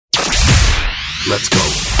Let's go.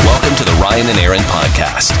 Welcome to the Ryan and Erin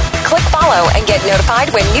podcast. Click follow and get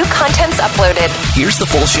notified when new content's uploaded. Here's the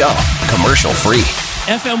full show, commercial free.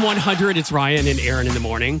 FM 100, it's Ryan and Erin in the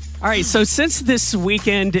morning. All right, so since this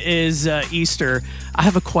weekend is Easter, I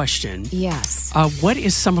have a question. Yes. What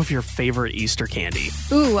is some of your favorite Easter candy?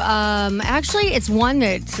 Ooh, actually, it's one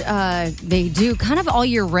that they do kind of all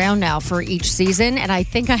year round now for each season, and I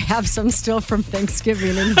think I have some still from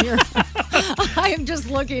Thanksgiving in here. I am just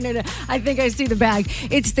looking at it. I think I see the bag.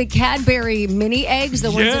 It's the Cadbury mini eggs, the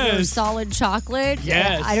ones that are solid chocolate.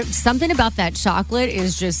 Yes. Something about that chocolate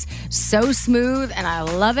is just so smooth, and I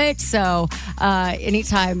love it. So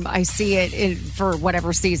anytime I see it for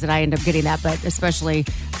whatever season, I end up getting that, but especially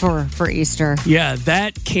for Easter. Yeah,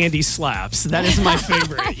 that candy slaps. That is my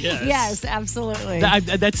favorite. Yes, yes, absolutely.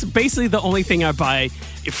 That's basically the only thing I buy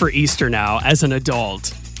for Easter now as an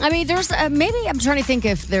adult. I mean, there's maybe I'm trying to think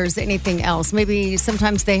if there's anything else. Maybe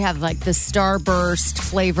sometimes they have like the Starburst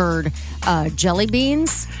flavored jelly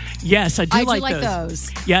beans. Yes, I do like those.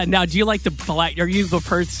 those. Yeah, now do you like the black? Are you the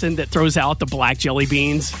person that throws out the black jelly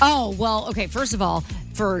beans? Oh, well, okay, first of all,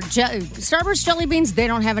 for Starburst jelly beans, they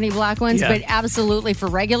don't have any black ones, but absolutely for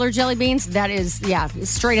regular jelly beans, that is,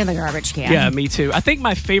 straight in the garbage can. Yeah, me too. I think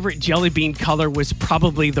my favorite jelly bean color was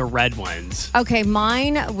probably the red ones. Okay,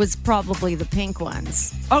 mine was probably the pink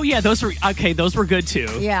ones. Oh, yeah, those were good too.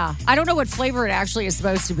 Yeah. I don't know what flavor it actually is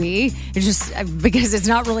supposed to be. It's just because it's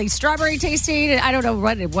not really strawberry tasting. I don't know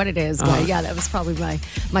what it is, but yeah, that was probably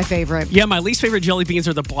my favorite. Yeah, my least favorite jelly beans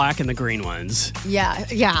are the black and the green ones. Yeah.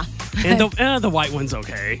 And the white one's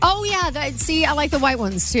okay. Oh, yeah. See, I like the white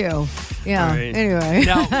ones, too. Yeah. Right. Anyway.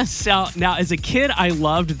 Now, as a kid, I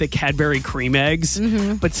loved the Cadbury cream eggs.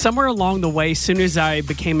 Mm-hmm. But somewhere along the way, as soon as I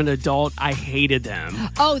became an adult, I hated them.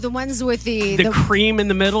 Oh, the ones with the cream in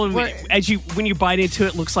the middle. And when you bite into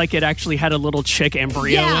it, looks like it actually had a little chick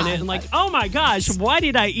embryo in it. And like, oh, my gosh, why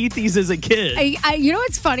did I eat these as a kid? You know,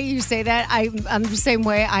 it's funny you say that. I'm the same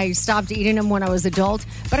way. I stopped eating them when I was adult,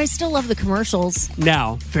 but I still love the commercials.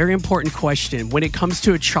 Now, very important question. When it comes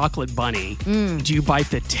to a chocolate bunny, do you bite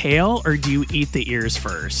the tail or do you eat the ears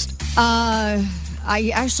first? I'm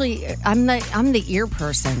the ear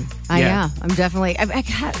person. I'm definitely,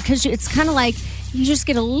 because it's kind of like you just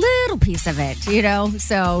get a little piece of it, you know?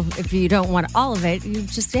 So if you don't want all of it, you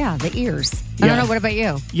just, the ears. I don't know. What about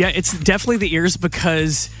you? Yeah, it's definitely the ears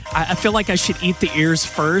because I feel like I should eat the ears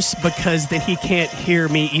first because then he can't hear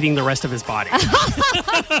me eating the rest of his body.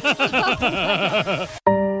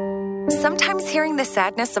 Sometimes hearing the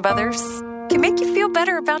sadness of others can make you feel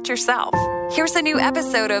better about yourself. Here's a new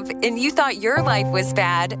episode of And You Thought Your Life Was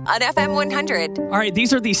Bad on FM 100. All right,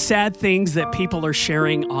 these are the sad things that people are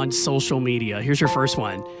sharing on social media. Here's your first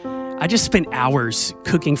one. I just spent hours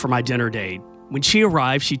cooking for my dinner date. When she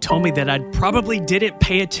arrived, she told me that I probably didn't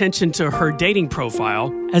pay attention to her dating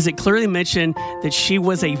profile, as it clearly mentioned that she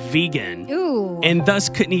was a vegan. Ooh. And thus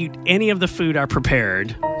couldn't eat any of the food I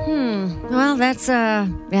prepared. Well, that's,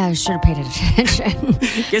 I should have paid attention.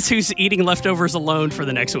 Guess who's eating leftovers alone for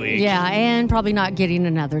the next week? Yeah, and probably not getting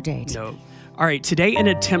another date. No. All right, today, in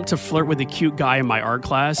an attempt to flirt with a cute guy in my art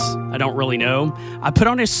class, I don't really know, I put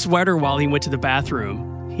on his sweater while he went to the bathroom.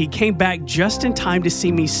 He came back just in time to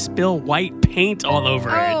see me spill white paint all over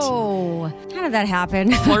it. Oh, how did that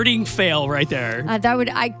happen? Flirting fail right there.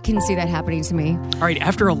 I can see that happening to me. All right,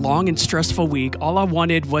 after a long and stressful week, all I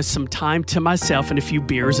wanted was some time to myself and a few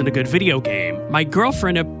beers and a good video game. My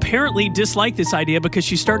girlfriend apparently disliked this idea because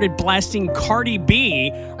she started blasting Cardi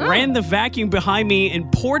B, ran the vacuum behind me, and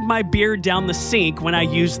poured my beer down the sink when I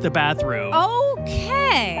used the bathroom.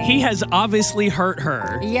 Okay. He has obviously hurt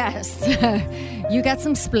her. Yes. You got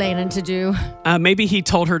some splaining to do. Maybe he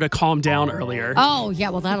told her to calm down earlier. Oh, yeah,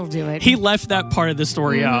 well, that'll do it. He left that part of the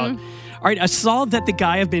story out. All right, I saw that the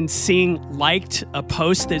guy I've been seeing liked a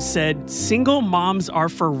post that said, single moms are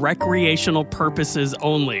for recreational purposes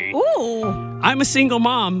only. Ooh. I'm a single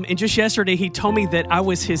mom, and just yesterday he told me that I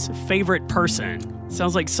was his favorite person.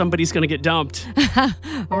 Sounds like somebody's going to get dumped.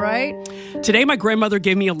 All right. Today, my grandmother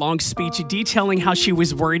gave me a long speech detailing how she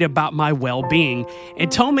was worried about my well-being and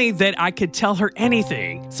told me that I could tell her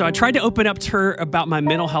anything. So I tried to open up to her about my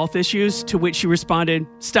mental health issues, to which she responded,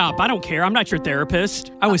 "Stop, I don't care. I'm not your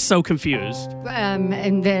therapist." I was so confused.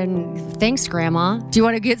 And then, thanks, Grandma. Do you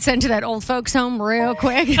want to get sent to that old folks home real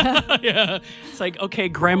quick? Yeah. It's like, okay,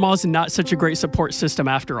 grandma's not such a great support system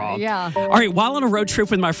after all. Yeah. All right, while on a road trip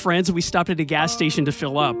with my friends, we stopped at a gas station station to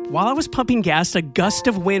fill up. While I was pumping gas, a gust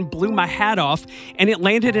of wind blew my hat off and it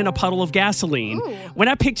landed in a puddle of gasoline. Ooh. When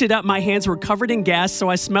I picked it up, my hands were covered in gas, so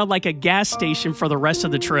I smelled like a gas station for the rest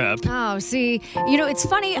of the trip. Oh, see, it's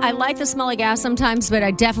funny. I like the smell of gas sometimes, but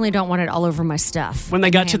I definitely don't want it all over my stuff. When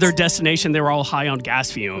they got to their destination, they were all high on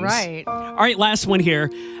gas fumes. Right. All right, last one here.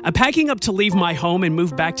 I'm packing up to leave my home and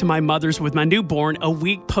move back to my mother's with my newborn a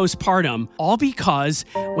week postpartum, all because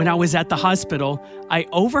when I was at the hospital, I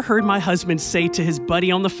overheard my husband say to his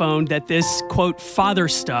buddy on the phone that this, quote, father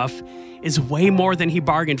stuff is way more than he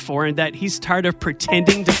bargained for and that he's tired of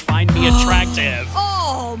pretending to find me attractive.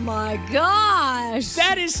 Oh, my gosh.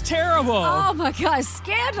 That is terrible. Oh, my gosh.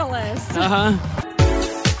 Scandalous.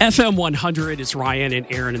 FM 100 is Ryan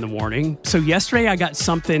and Erin in the morning. So yesterday I got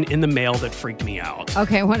something in the mail that freaked me out.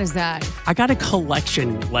 Okay, what is that? I got a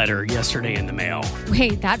collection letter yesterday in the mail.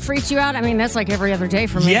 Wait, that freaked you out? I mean, that's like every other day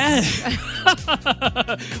for me. Yeah.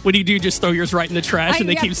 What do? Just throw yours right in the trash and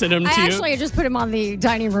they keep sending them to you? Actually, I just put them on the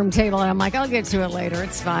dining room table and I'm like, I'll get to it later.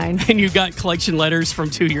 It's fine. And you got collection letters from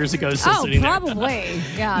 2 years ago still sitting there. Probably.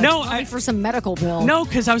 Yeah. No, probably for some medical bill. No,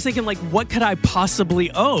 because I was thinking, like, what could I possibly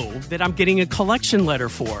owe that I'm getting a collection letter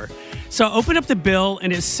for? So I opened up the bill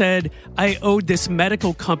and it said I owed this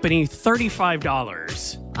medical company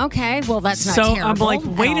 $35. Okay, well, that's not so terrible. I'm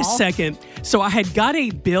like, wait a all. second. So I had got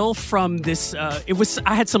a bill from this.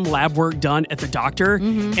 I had some lab work done at the doctor,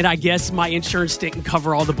 and I guess my insurance didn't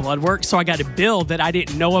cover all the blood work. So I got a bill that I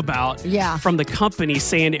didn't know about from the company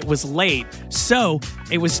saying it was late. So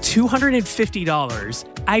it was $250.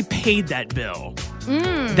 I paid that bill.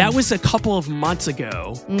 That was a couple of months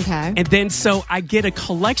ago. Okay. And then so I get a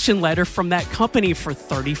collection letter from that company for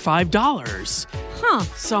 $35. Huh.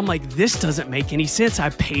 So I'm like, this doesn't make any sense.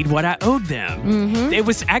 I paid what I owed them. It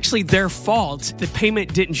was actually their fault. The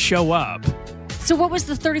payment didn't show up. So what was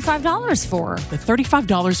the $35 for? The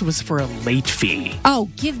 $35 was for a late fee. Oh,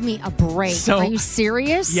 give me a break. So, are you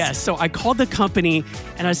serious? Yes. So I called the company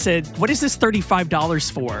and I said, what is this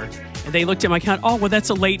 $35 for? And they looked at my account. Oh, well, that's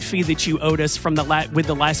a late fee that you owed us from with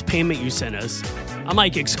the last payment you sent us. I'm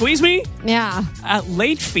like, excuse me? Yeah.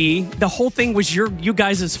 Late fee, the whole thing was you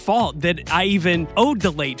guys' fault that I even owed the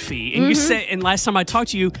late fee. And you said, and last time I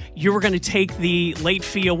talked to you, you were going to take the late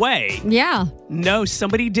fee away. Yeah. No,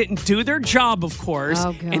 somebody didn't do their job, of course.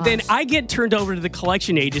 Oh, gosh. And then I get turned over to the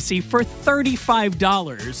collection agency for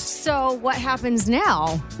 $35. So what happens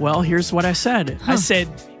now? Well, here's what I said. I said,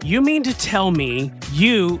 you mean to tell me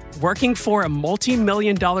you, working for a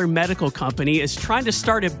multi-million-dollar medical company, is trying to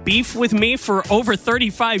start a beef with me for over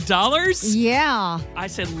 $35? Yeah. I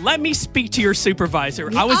said, let me speak to your supervisor.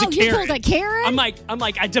 I was a Karen. You pulled a Karen? I'm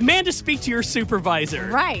like, I demand to speak to your supervisor.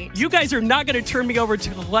 Right. You guys are not going to turn me over to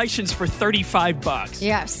collections for $35.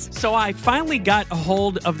 Yes. So I finally got a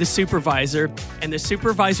hold of the supervisor, and the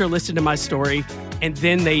supervisor listened to my story, and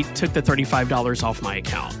then they took the $35 off my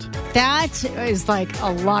account. That is like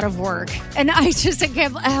a lot of work. And I just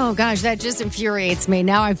can't, oh gosh, that just infuriates me.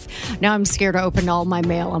 Now I'm scared to open all my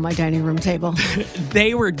mail on my dining room table.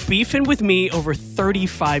 They were beefing with me over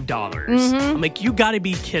 $35. I'm like, you got to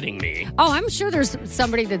be kidding me. Oh, I'm sure there's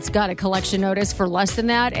somebody that's got a collection notice for less than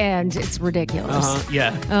that, and it's ridiculous.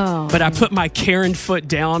 Yeah. Oh. But I put my Karen foot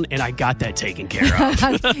down, and I got that taken care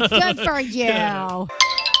of. Good for you.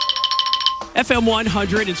 FM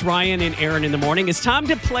 100, it's Ryan and Erin in the morning. It's time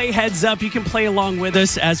to play Heads Up. You can play along with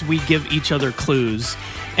us as we give each other clues.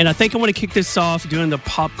 And I think I want to kick this off doing the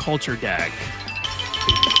pop culture deck.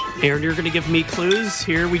 Erin, you're going to give me clues.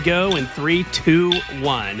 Here we go in 3, 2,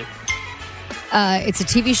 1. It's a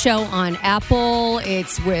TV show on Apple.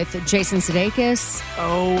 It's with Jason Sudeikis.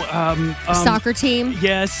 Soccer team.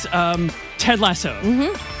 Yes, Ted Lasso.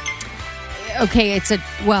 Okay,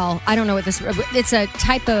 I don't know what this, it's a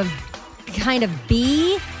type of kind of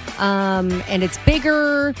bee, and it's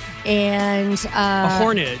bigger, and A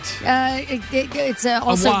hornet. It's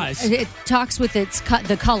also a wasp. It talks with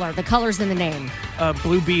the color. The color's in the name.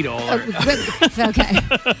 Blue beetle. Okay.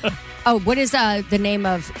 Oh, what is the name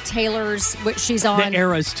of Taylor's? What she's on? The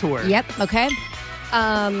Eras tour. Yep. Okay.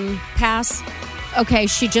 Pass. Okay,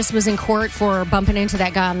 she just was in court for bumping into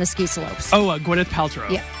that guy on the ski slopes. Oh, Gwyneth Paltrow.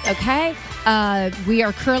 Yep. Okay. We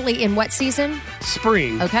are currently in what season?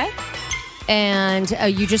 Spring. Okay. And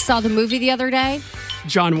you just saw the movie the other day?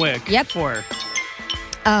 John Wick. Yep. 4.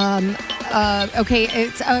 Okay,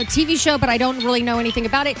 it's a TV show, but I don't really know anything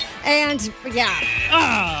about it. And,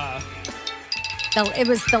 yeah. It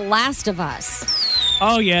was The Last of Us.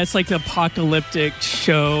 Oh, yeah, it's like the apocalyptic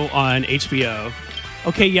show on HBO.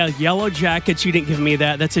 Okay, yeah, Yellow Jackets, you didn't give me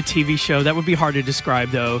that. That's a TV show. That would be hard to describe,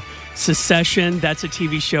 though. Secession, that's a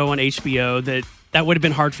TV show on HBO that That would have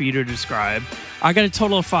been hard for you to describe. I got a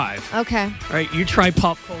total of 5. Okay. All right, you try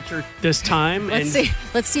pop culture this time.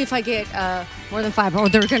 Let's see if I get more than 5. Or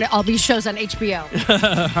they're going to all be shows on HBO.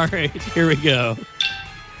 All right, here we go.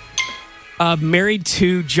 Married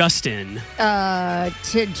to Justin.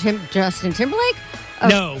 Justin Timberlake?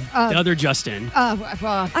 No, the other Justin.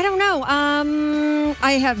 I don't know.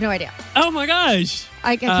 I have no idea. Oh my gosh.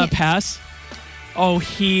 I can't. Pass. Oh,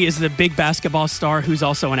 he is the big basketball star who's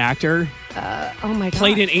also an actor. Oh my god.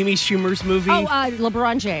 Played in Amy Schumer's movie. Oh,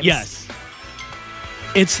 LeBron James. Yes.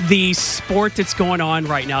 It's the sport that's going on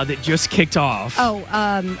right now that just kicked off. Oh,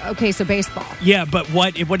 okay, so baseball. Yeah, but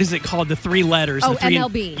what is it called? The 3 letters. Oh, the 3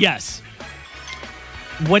 MLB. Yes.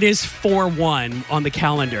 What is 4/1 on the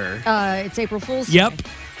calendar? It's April Fool's Day. Yep.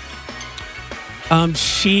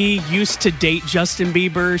 She used to date Justin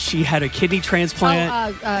Bieber. She had a kidney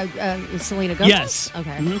transplant. Selena Gomez? Yes.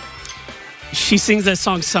 Okay. Mm-hmm. She sings that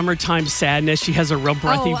song Summertime Sadness. She has a real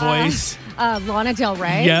breathy voice. Lana Del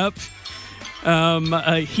Rey? Yep.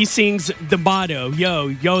 He sings the motto,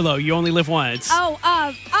 YOLO, you only live once. Oh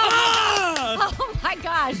my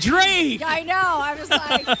gosh. Drake! I know. I was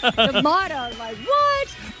like, the motto. I'm like, what?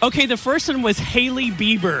 Okay, the first one was Hailey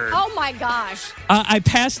Bieber. Oh my gosh. I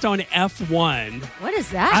passed on F1. What is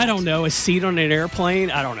that? I don't know. A seat on an airplane?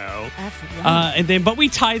 I don't know. F1. But we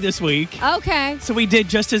tied this week. Okay. So we did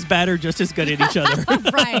just as bad or just as good at each other.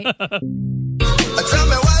 Right. Tell me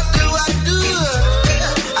what do I do?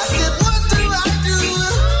 I said, what do I do?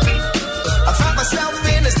 I found myself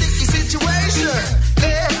in a sticky situation.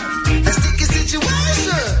 Yeah, a sticky situation.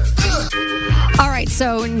 All right,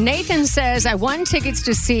 so Nathan says, I won tickets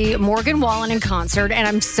to see Morgan Wallen in concert, and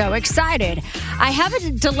I'm so excited. I have a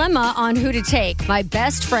dilemma on who to take. My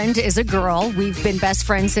best friend is a girl. We've been best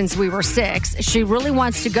friends since we were 6. She really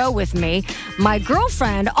wants to go with me. My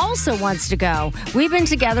girlfriend also wants to go. We've been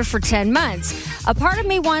together for 10 months. A part of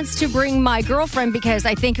me wants to bring my girlfriend because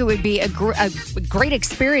I think it would be a great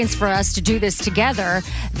experience for us to do this together.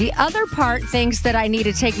 The other part thinks that I need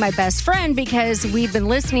to take my best friend because we've been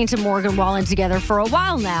listening to Morgan Wallen together for a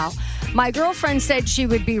while now. My girlfriend said she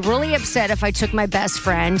would be really upset if I took my best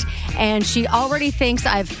friend, and she already thinks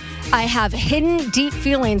I have hidden deep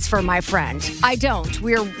feelings for my friend. I don't.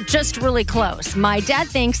 We're just really close. My dad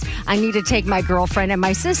thinks I need to take my girlfriend, and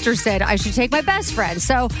my sister said I should take my best friend.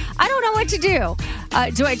 So I don't know what to do.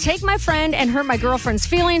 Do I take my friend and hurt my girlfriend's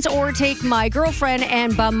feelings, or take my girlfriend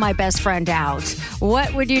and bum my best friend out?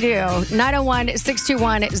 What would you do?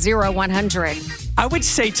 901-621-0100. I would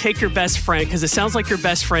say take your best friend because it sounds like your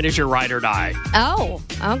best friend is your ride or die. Oh,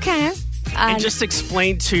 okay. And just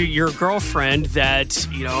explain to your girlfriend that,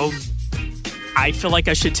 I feel like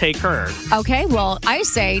I should take her. Okay, well, I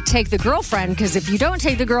say take the girlfriend because if you don't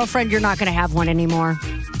take the girlfriend, you're not going to have one anymore.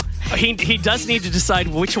 He does need to decide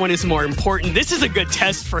which one is more important. This is a good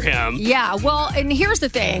test for him. Yeah, well, and here's the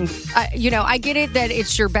thing. I get it that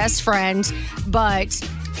it's your best friend, but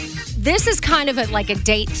this is kind of like a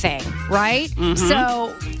date thing, right? Mm-hmm.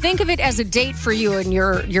 So think of it as a date for you and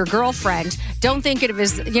your girlfriend. Don't think of it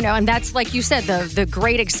as, and that's like you said, the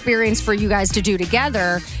great experience for you guys to do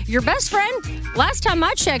together. Your best friend, last time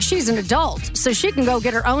I checked, she's an adult, so she can go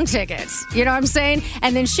get her own tickets. You know what I'm saying?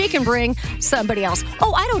 And then she can bring somebody else.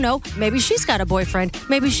 Oh, I don't know. Maybe she's got a boyfriend.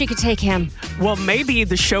 Maybe she could take him. Well, maybe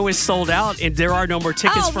the show is sold out and there are no more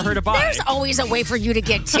tickets for her to buy. There's always a way for you to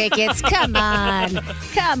get tickets. Come on.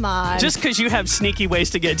 Just because you have sneaky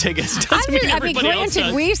ways to get tickets doesn't mean everybody else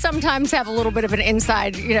does. We sometimes have a little bit of an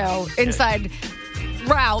inside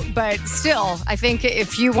route, but still, I think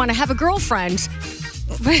if you want to have a girlfriend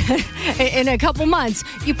in a couple months,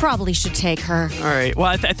 you probably should take her. All right. Well,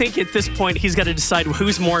 I think at this point, he's got to decide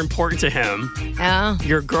who's more important to him. Yeah.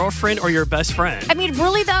 Your girlfriend or your best friend? I mean,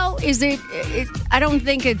 really, though, is it I don't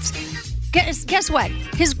think it's... Guess what?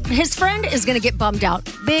 His friend is going to get bummed out.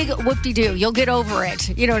 Big whoop-de-doo. You'll get over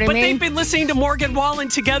it. You know what I mean? But they've been listening to Morgan Wallen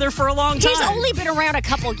together for a long time. He's only been around a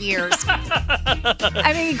couple years.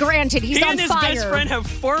 I mean, granted, he's on fire. He and his best friend have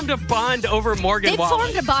formed a bond over Morgan Wallen. They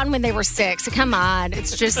formed a bond when they were 6. Come on.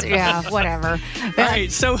 It's just, whatever. All right,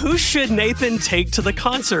 so who should Nathan take to the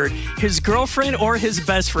concert? His girlfriend or his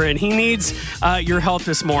best friend? He needs your help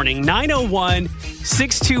this morning.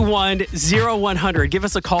 901-621-0100. Give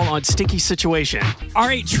us a call on Sticky Situation. All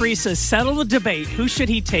right, Teresa, settle the debate. Who should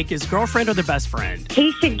he take, his girlfriend or the best friend?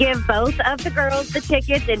 He should give both of the girls the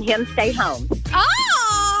tickets and him stay home.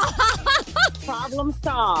 Oh! Problem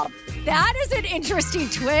solved. That is an interesting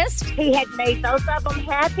twist. He had made both of them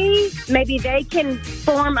happy. Maybe they can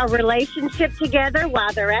form a relationship together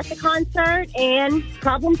while they're at the concert, and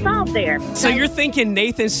problem solved there. So you're thinking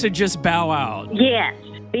Nathan should just bow out? Yes.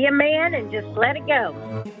 Be a man and just let it go.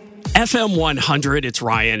 FM 100, it's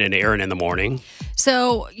Ryan and Erin in the morning.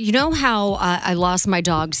 So, you know how I lost my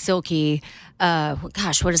dog, Silky,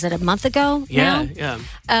 what is it, a month ago now? Yeah.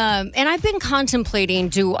 And I've been contemplating,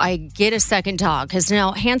 do I get a second dog? Because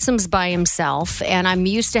now Handsome's by himself, and I'm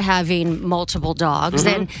used to having multiple dogs.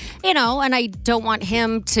 And, and I don't want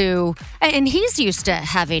him to, and he's used to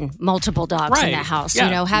having multiple dogs in the house,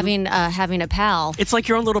 having a pal. It's like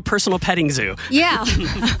your own little personal petting zoo. Yeah,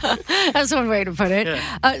 that's one way to put it.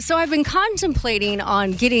 Yeah. So I've been contemplating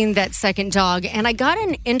on getting that second dog, and I got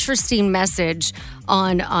an interesting message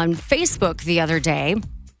on Facebook the other day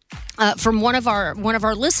from one of our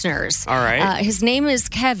listeners. All right. His name is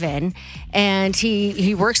Kevin, and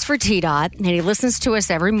he works for TDOT, and he listens to us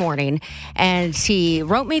every morning. And he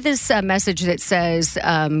wrote me this message that says,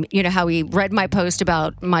 how he read my post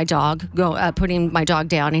about my dog, putting my dog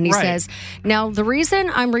down. And he says, now, the reason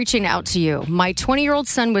I'm reaching out to you, my 20-year-old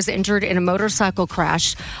son was injured in a motorcycle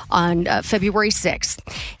crash on February 6th.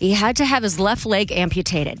 He had to have his left leg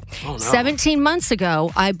amputated. Oh, no. 17 months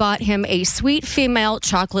ago, I bought him a sweet female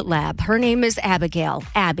chocolate lab. Her name is Abigail,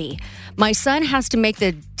 Abby. My son has to make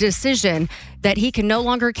the decision that he can no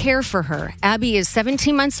longer care for her. Abby is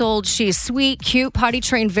 17 months old. She is sweet, cute, potty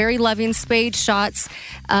trained, very loving, spayed, shots.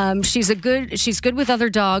 She's good with other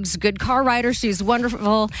dogs, good car rider. She's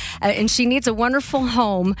wonderful, and she needs a wonderful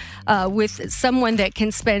home with someone that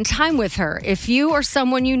can spend time with her. If you or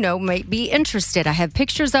someone you know might be interested, I have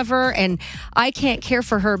pictures of her, and I can't care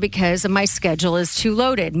for her because my schedule is too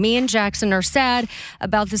loaded. Me and Jackson are sad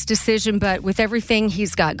about this decision, but with everything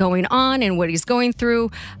he's got going on and what he's going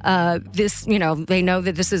through, they know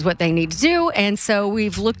that this is what they need to do. And so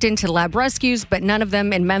we've looked into lab rescues, but none of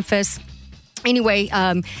them in Memphis. Anyway,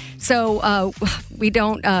 we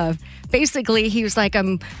don't, basically he was like,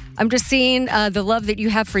 I'm just seeing the love that you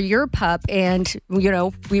have for your pup. And,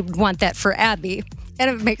 we want that for Abby.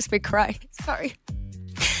 And it makes me cry. Sorry.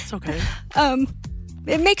 It's okay.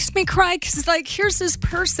 It makes me cry because, here's this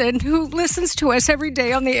person who listens to us every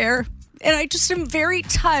day on the air. And I just am very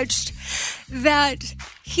touched that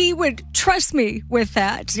he would trust me with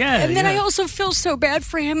that. Yeah. And then I also feel so bad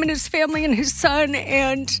for him and his family and his son.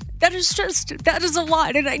 And that is a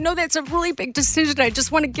lot. And I know that's a really big decision. I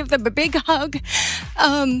just want to give them a big hug.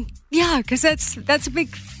 Because that's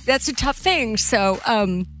a tough thing. So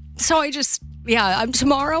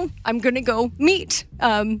tomorrow I'm going to go meet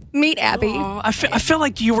Abby. Oh, I feel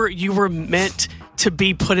like you were meant to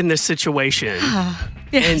be put in this situation.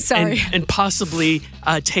 And possibly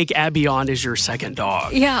take Abby on as your second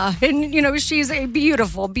dog. Yeah, and she's a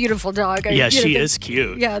beautiful, beautiful dog. She is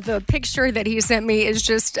cute. Yeah, the picture that he sent me is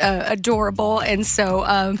just adorable, and so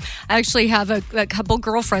I actually have a couple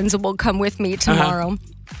girlfriends that will come with me tomorrow.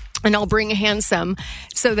 And I'll bring Handsome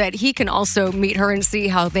so that he can also meet her and see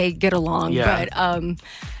how they get along. Yeah. But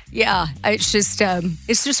it's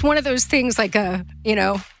just one of those things. I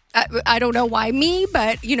don't know why me,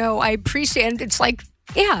 but I appreciate. It's like.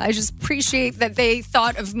 Yeah, I just appreciate that they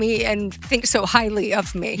thought of me and think so highly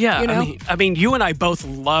of me. Yeah, I mean, you and I both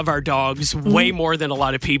love our dogs way more than a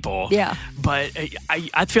lot of people. Yeah, but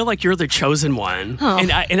I feel like you're the chosen one,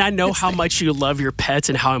 and I know how much you love your pets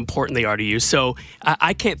and how important they are to you. So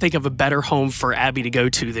I can't think of a better home for Abby to go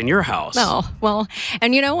to than your house. Oh well,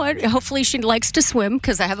 and you know what? Hopefully she likes to swim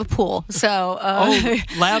because I have a pool. So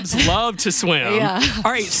labs love to swim. Yeah.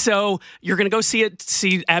 All right, so you're gonna go see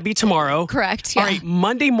Abby tomorrow. Correct. Yeah. All right.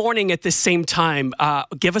 Monday morning at the same time,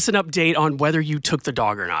 give us an update on whether you took the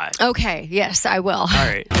dog or not. Okay. Yes, I will. All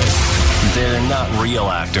right. They're not real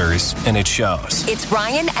actors, and it shows. It's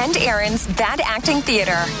Ryan and Erin's Bad Acting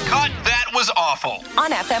Theater. Cut, that was awful. On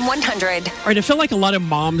FM 100. All right, I feel like a lot of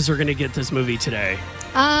moms are going to get this movie today.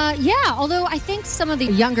 Yeah, although I think some of the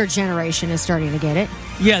younger generation is starting to get it.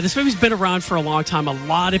 Yeah, this movie's been around for a long time. A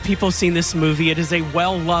lot of people have seen this movie. It is a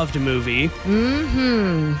well-loved movie.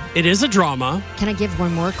 Mm-hmm. It is a drama. Can I give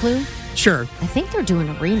one more clue? Sure. I think they're doing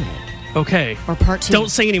a remake. Okay. Or part 2.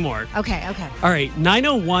 Don't say anymore. Okay. All right,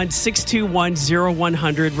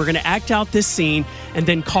 901-621-0100. We're going to act out this scene and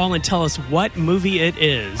then call and tell us what movie it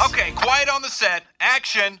is. Okay, quiet on the set.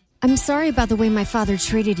 Action. I'm sorry about the way my father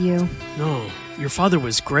treated you. No, your father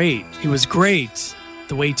was great. He was great.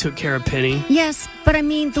 The way he took care of Penny. Yes, but I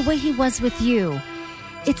mean the way he was with you.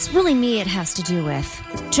 It's really me it has to do with.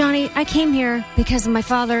 Johnny, I came here because of my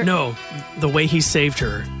father. No, the way he saved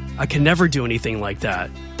her. I can never do anything like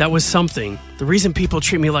that. That was something. The reason people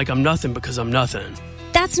treat me like I'm nothing because I'm nothing.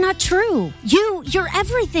 That's not true. You're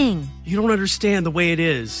everything. You don't understand the way it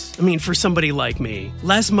is. I mean, for somebody like me.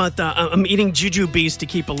 Last month, I'm eating jujubes to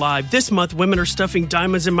keep alive. This month, women are stuffing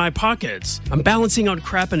diamonds in my pockets. I'm balancing on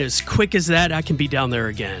crap, and as quick as that, I can be down there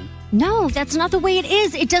again. No, that's not the way it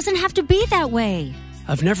is. It doesn't have to be that way.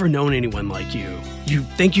 I've never known anyone like you. You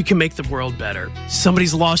think you can make the world better.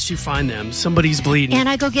 Somebody's lost, you find them. Somebody's bleeding. And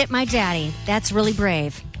I go get my daddy. That's really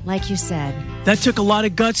brave, like you said. That took a lot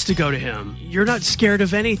of guts to go to him. You're not scared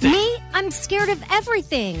of anything. Me? I'm scared of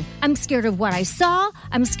everything. I'm scared of what I saw.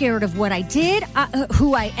 I'm scared of what I did,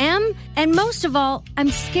 who I am. And most of all, I'm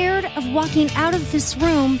scared of walking out of this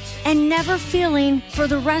room and never feeling for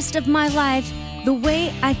the rest of my life the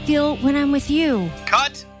way I feel when I'm with you.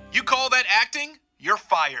 Cut. You call that acting? You're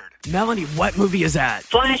fired. Melanie, what movie is that?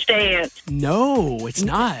 Flashdance. No, it's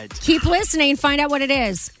not. Keep listening. Find out what it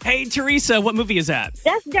is. Hey, Teresa, what movie is that?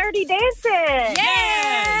 That's Dirty Dancing.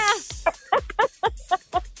 Yes!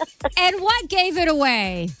 And what gave it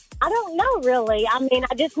away? I don't know, really. I mean,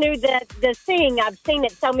 I just knew that the sing, I've seen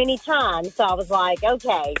it so many times. So I was like,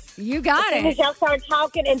 okay. You got As soon as it. y'all started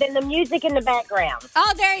talking, and then the music in the background.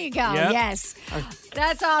 Oh, there you go. Yep. Yes.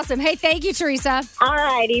 That's awesome. Hey, thank you, Teresa. All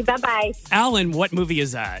righty. Bye-bye. Alan, what movie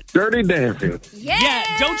is that? Dirty Dancing. Yeah,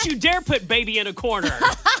 don't you dare put baby in a corner.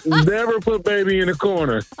 Never put baby in a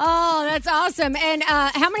corner. Oh, that's awesome. And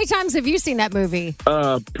how many times have you seen that movie?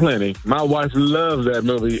 Plenty. My wife loves that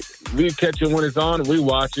movie. We catch it when it's on, and we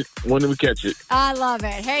watch it when we catch it. I love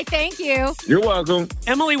it. Hey, thank you. You're welcome.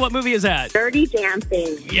 Emily, what movie is that? Dirty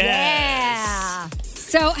Dancing. Yes. Yeah.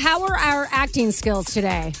 So how were our acting skills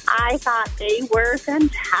today? I thought they were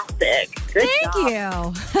fantastic. Good Thank job.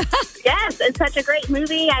 you. Yes, it's such a great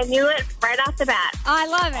movie. I knew it right off the bat. I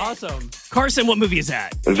love it. Awesome. Carson, what movie is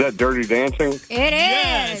that? Is that Dirty Dancing? It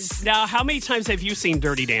is. Now, how many times have you seen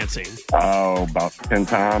Dirty Dancing? Oh, about 10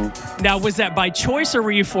 times. Now, was that by choice or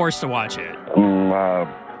were you forced to watch it?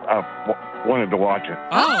 I wanted to watch it.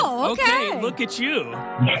 Oh, okay. Look at you.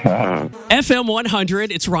 FM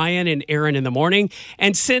 100, it's Ryan and Erin in the morning.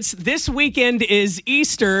 And since this weekend is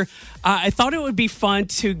Easter, I thought it would be fun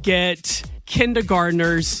to get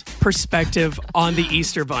kindergartners' perspective on the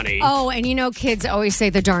Easter Bunny. Oh, and you know kids always say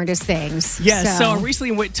the darndest things. Yes, so I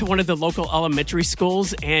recently went to one of the local elementary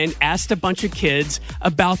schools and asked a bunch of kids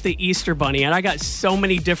about the Easter Bunny, and I got so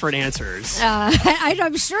many different answers.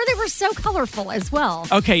 I'm sure they were so colorful as well.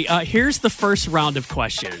 Okay, here's the first round of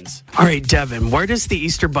questions. All right, Devin, where does the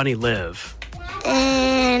Easter Bunny live?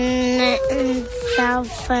 In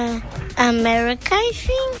South America, I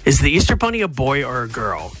think. Is the Easter Bunny a boy or a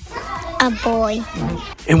girl? A boy.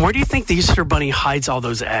 And where do you think the Easter Bunny hides all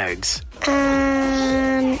those eggs?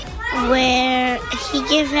 Where he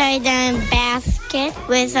gives her the basket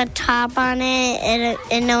with a top on it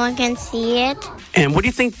and no one can see it. And what do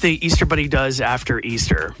you think the Easter Bunny does after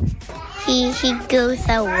Easter? He goes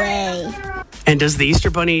away. And does the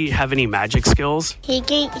Easter Bunny have any magic skills? He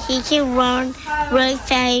can run really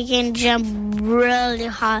fast. He can jump really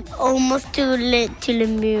high, almost to the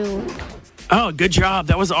moon. Oh, good job.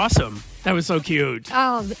 That was awesome. That was so cute.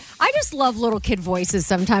 Oh, I just love little kid voices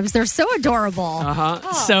sometimes. They're so adorable.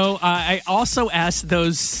 Uh-huh. So I also asked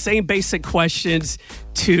those same basic questions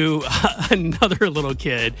to another little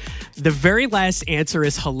kid. The very last answer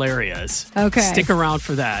is hilarious. Okay. Stick around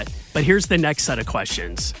for that. But here's the next set of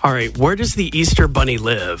questions. All right, where does the Easter Bunny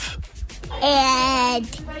live? And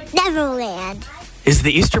Neverland. Is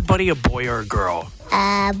the Easter Bunny a boy or a girl?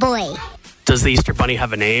 Boy. Does the Easter Bunny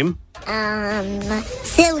have a name?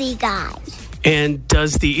 Silly guy. And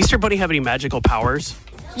does the Easter Bunny have any magical powers?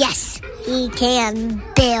 Yes, he can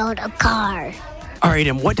build a car. All right,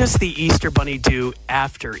 and what does the Easter Bunny do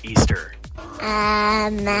after Easter?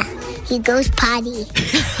 He goes potty.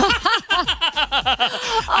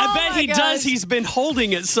 I bet he does. He's been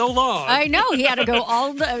holding it so long. I know. He had to go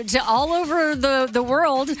all over the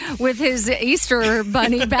world with his Easter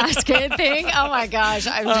bunny basket thing. Oh, my gosh.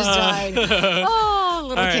 I'm just dying. Oh,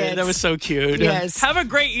 little All right, kids. that was so cute. Yes. Have a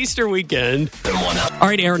great Easter weekend. All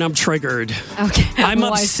right, Erin, I'm triggered. Okay. I'm Why?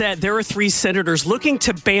 upset. There are 3 senators looking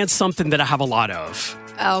to ban something that I have a lot of.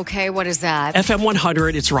 Okay, what is that? FM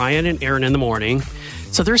 100, it's Ryan and Erin in the morning.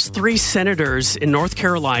 So there's 3 senators in North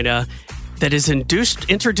Carolina that has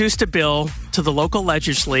introduced a bill to the local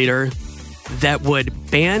legislator that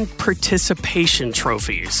would ban participation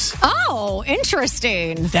trophies. Oh,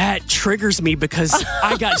 interesting. That triggers me because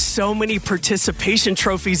I got so many participation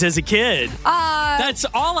trophies as a kid. That's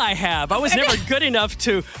all I have. I was never good enough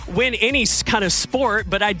to win any kind of sport,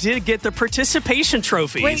 but I did get the participation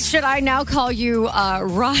trophies. Wait, should I now call you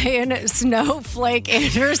Ryan Snowflake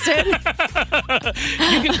Anderson?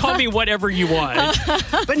 You can call me whatever you want.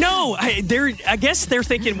 But no, I guess they're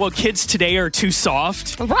thinking, well, kids today are too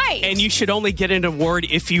soft. Right. And you should only get an award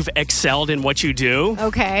if you've excelled in what you do.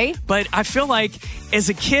 Okay. But I feel like as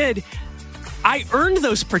a kid, I earned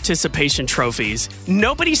those participation trophies.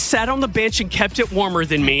 Nobody sat on the bench and kept it warmer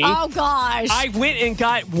than me. Oh, gosh. I went and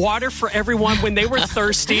got water for everyone when they were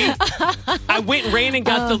thirsty. I went and ran and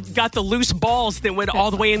got the loose balls that went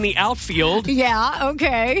all the way in the outfield. Yeah,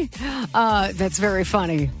 okay. That's very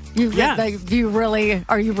funny.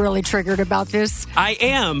 Are you really triggered about this? I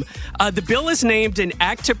am. The bill is named an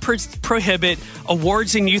act to prohibit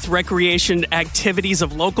awards and youth recreation activities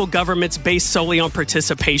of local governments based solely on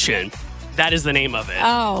participation. That is the name of it.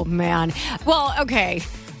 Oh, man. Well, okay.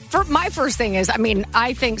 My first thing is,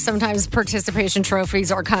 I think sometimes participation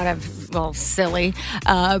trophies are kind of, silly.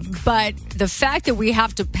 But the fact that we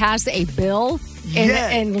have to pass a bill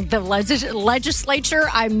in the legislature,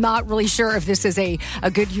 I'm not really sure if this is a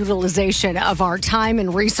good utilization of our time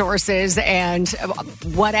and resources and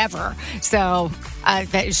whatever. So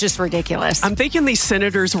that is just ridiculous. I'm thinking these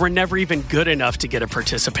senators were never even good enough to get a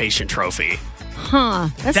participation trophy. Huh.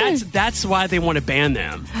 That's why they want to ban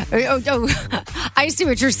them. I see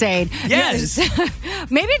what you're saying. Yes.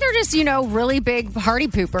 Maybe they're just, really big party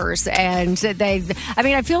poopers. And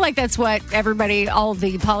I feel like that's what all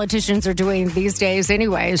the politicians are doing these days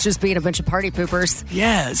anyway, is just being a bunch of party poopers.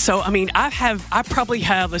 Yeah. So, I probably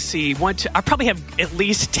have at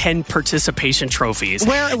least 10 participation trophies.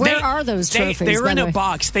 Where are those trophies? They're in a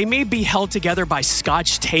box. They may be held together by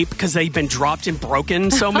Scotch tape because they've been dropped and broken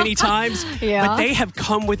so many times. Yeah. But they have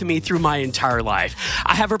come with me through my entire life.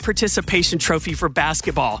 I have a participation trophy for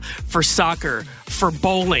basketball, for soccer, for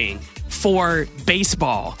bowling, for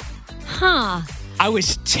baseball. Huh. I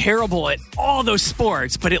was terrible at all those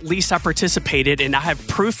sports, but at least I participated, and I have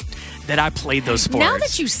proof that I played those sports. Now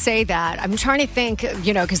that you say that, I'm trying to think,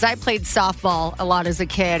 because I played softball a lot as a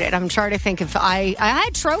kid, and I'm trying to think if I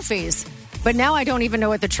had trophies. But now I don't even know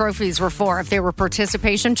what the trophies were for, if they were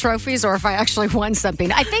participation trophies or if I actually won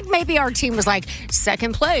something. I think maybe our team was like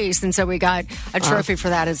second place, and so we got a trophy for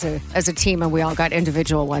that as a team, and we all got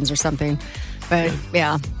individual ones or something. But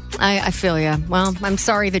yeah, I feel you. Well, I'm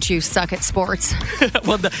sorry that you suck at sports.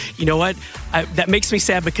 Well, you know what? That makes me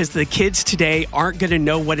sad because the kids today aren't going to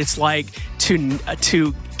know what it's like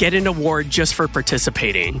to get an award just for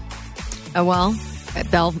participating. Oh, well,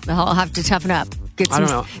 I'll have to toughen up. Get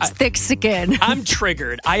some thick skin. I'm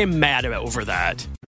triggered. I am mad over that.